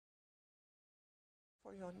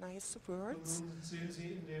for your nice words.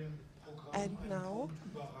 And now,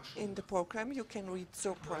 in the program, you can read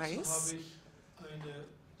surprise.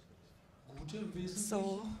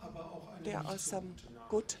 So there are some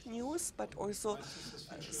good news, but also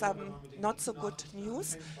some not so good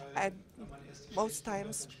news. And most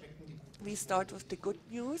times we start with the good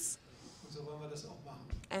news.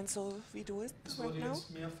 And so we do it right now.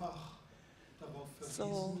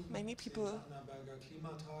 So many people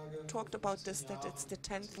talked about this, that it's the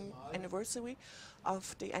 10th anniversary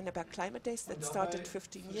of the Annaberg Climate Days that started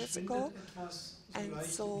 15 years ago. And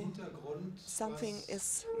so something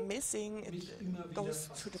is missing, it goes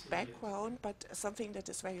to the background, but something that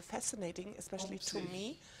is very fascinating, especially to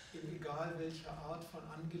me.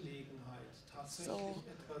 So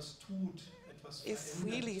if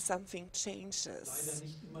really something changes,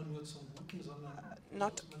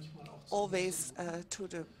 not always to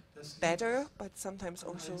the better, but sometimes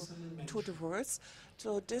also to the worse.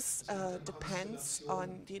 So this depends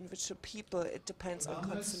on the individual people, it depends on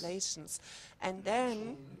constellations. And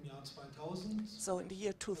then, so in the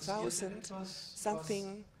year 2000,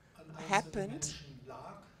 something happened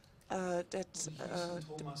that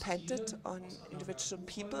depended on individual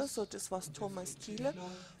people. So this was Thomas Thiele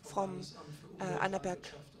from Annaberg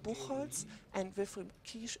Buchholz and Wilfried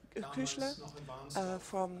Küchler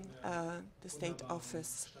from the state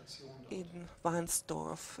office in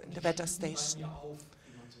Warnsdorf, in the weather station.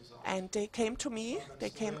 And they came to me, they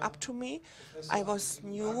came up to me. I was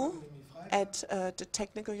new at the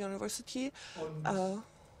Technical University of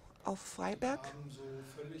Freiberg.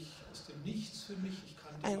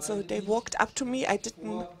 And so they walked up to me, I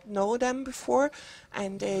didn't know them before,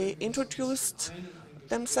 and they introduced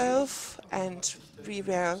themselves, and we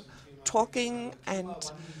were talking,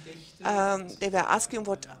 and they were asking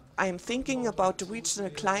what I'm thinking about the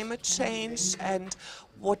regional climate change and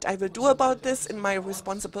what I will do about this in my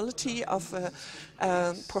responsibility of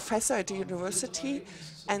a professor at the university.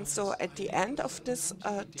 And so at the end of this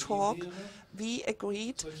talk, we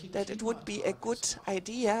agreed that it would be a good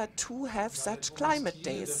idea to have such climate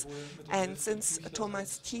days. And since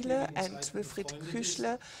Thomas Thiele and Wilfried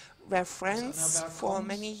Küchler were friends for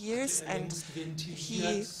many years, and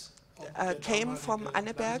he came from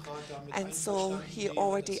Annaberg, and so he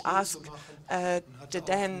already asked the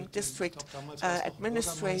then district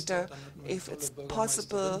administrator if it's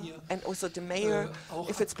possible, and also the mayor,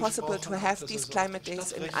 if it's possible to have these climate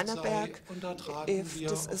days in Annaberg, if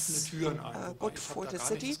this is good for the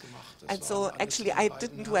city. And so actually I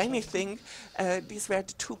didn't do anything. These were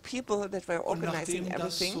the two people that were organizing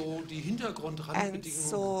everything. And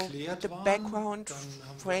so the background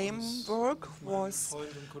framework was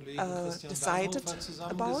decided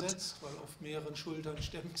about.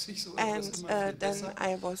 And then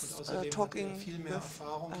I was talking with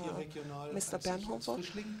Mr. Bernhofer,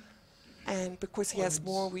 and because he has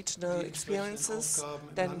more regional experiences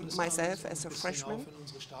than myself as a freshman.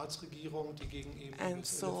 And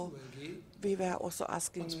so we were also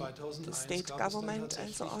asking the state government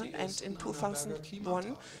and so on. And in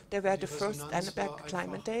 2001, there were the first Annaberg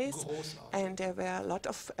Climate Days, and there were a lot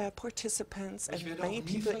of participants and many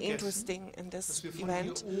people interested in this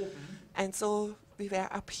event. And so we were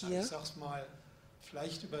up here.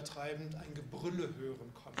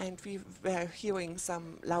 And we were hearing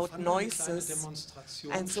some loud noises,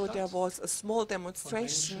 and so there was a small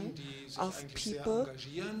demonstration of people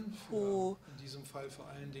who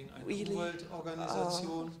really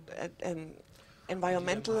an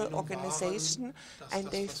environmental organization, and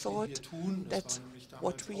they thought that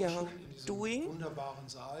what we are doing,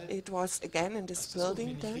 it was again in this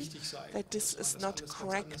building then, that this is not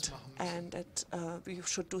correct and that we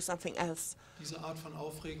should do something else.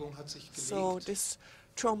 So this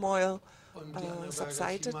turmoil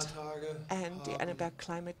subsided, and the Annaberg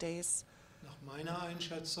Climate Days,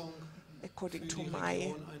 according to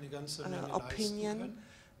my opinion,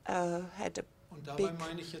 had a big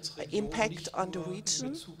impact on the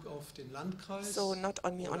region, so not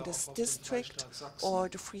only on this district or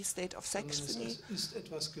the Free State of Saxony,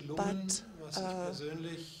 but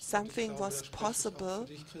something was possible,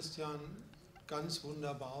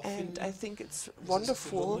 and I think it's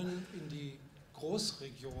wonderful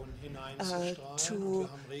to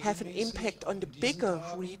have an impact on the bigger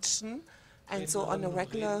region. And so on a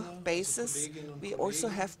regular basis, we also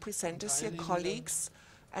have presenters here, colleagues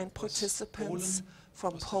and participants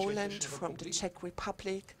from Poland, from the Czech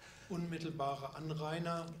Republic,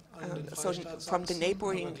 so from the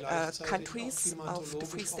neighboring countries of the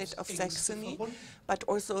Free State of Saxony, but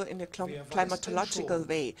also in a climatological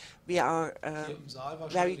way. We are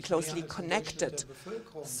very closely connected.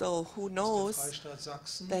 So who knows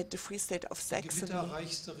that the Free State of Saxony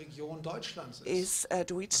is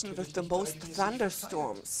the region with the most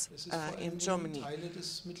thunderstorms in Germany.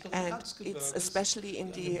 And it's especially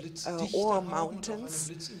in the Ore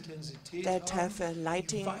Mountains that have a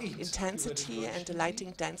lighting intensity and a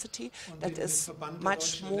lighting density that is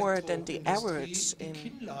much more than the average in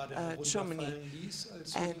Germany.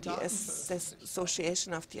 And the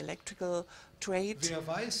Association of the Electrical Trade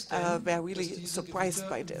were really surprised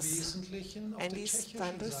by this. And these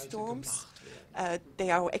thunderstorms,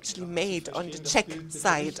 they are actually made on the Czech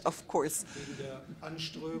side, of course.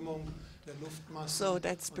 So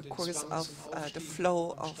that's because of the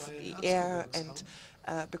flow of the air and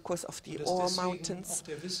because of the Ore Mountains.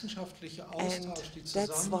 And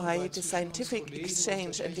that's why the scientific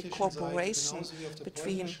exchange and the cooperation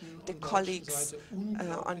between the colleagues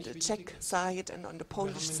on the Czech side and on the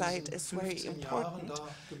Polish side is very important.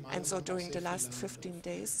 And so during the last 15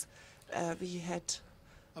 days, we had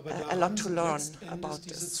a lot to learn about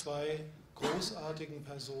this.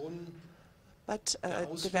 But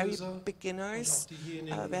the very beginners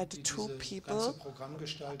were the two people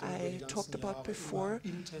I talked about before,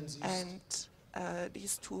 and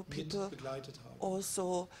these two people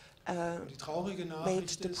also made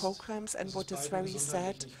the programs. And what is very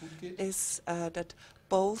sad is that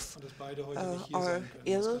both are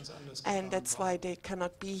ill, and that's why they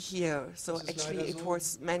cannot be here. So actually it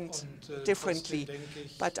was meant differently.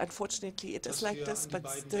 But unfortunately it is like this, but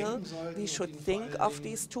still we should think of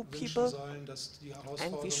these two people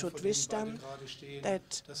and we should wish them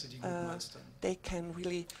that they can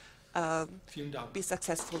really be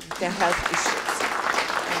successful with their health issues.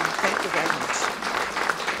 And thank you very much.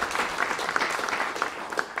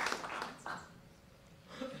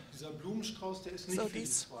 So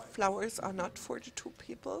these flowers are not for the two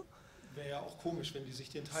people.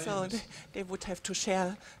 So they would have to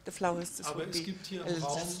share the flowers. This would be a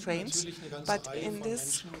little strange. But in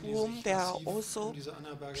this room there are also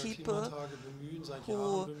people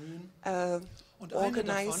who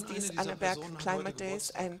organize these Annaberg Climate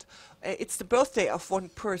Days, and it's the birthday of one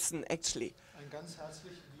person actually.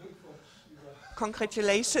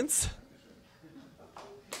 Congratulations.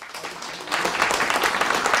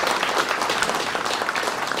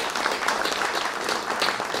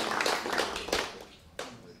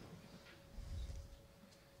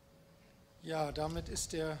 Ja, damit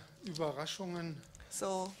ist der Überraschungen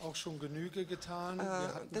auch schon Genüge getan.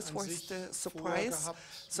 This was the surprise.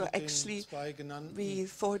 So actually we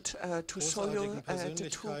thought to show you the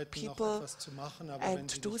two people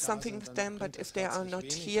and do something with them, but if they are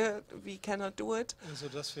not here, we cannot do it.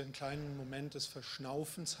 Sodass wir einen kleinen Moment des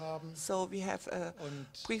Verschnaufens haben. So we have a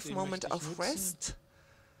brief moment of rest.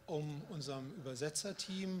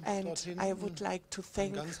 And I would like to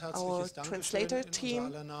thank our translator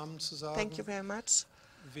team. Thank you very much.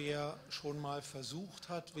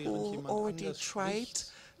 Who already tried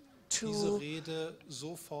to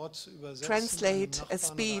translate a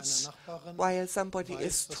speech while somebody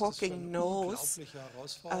is talking knows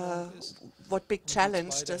what big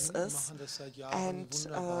challenge this is. And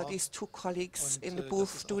these two colleagues in the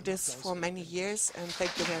booth do this for many years, and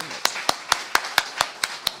thank you very much.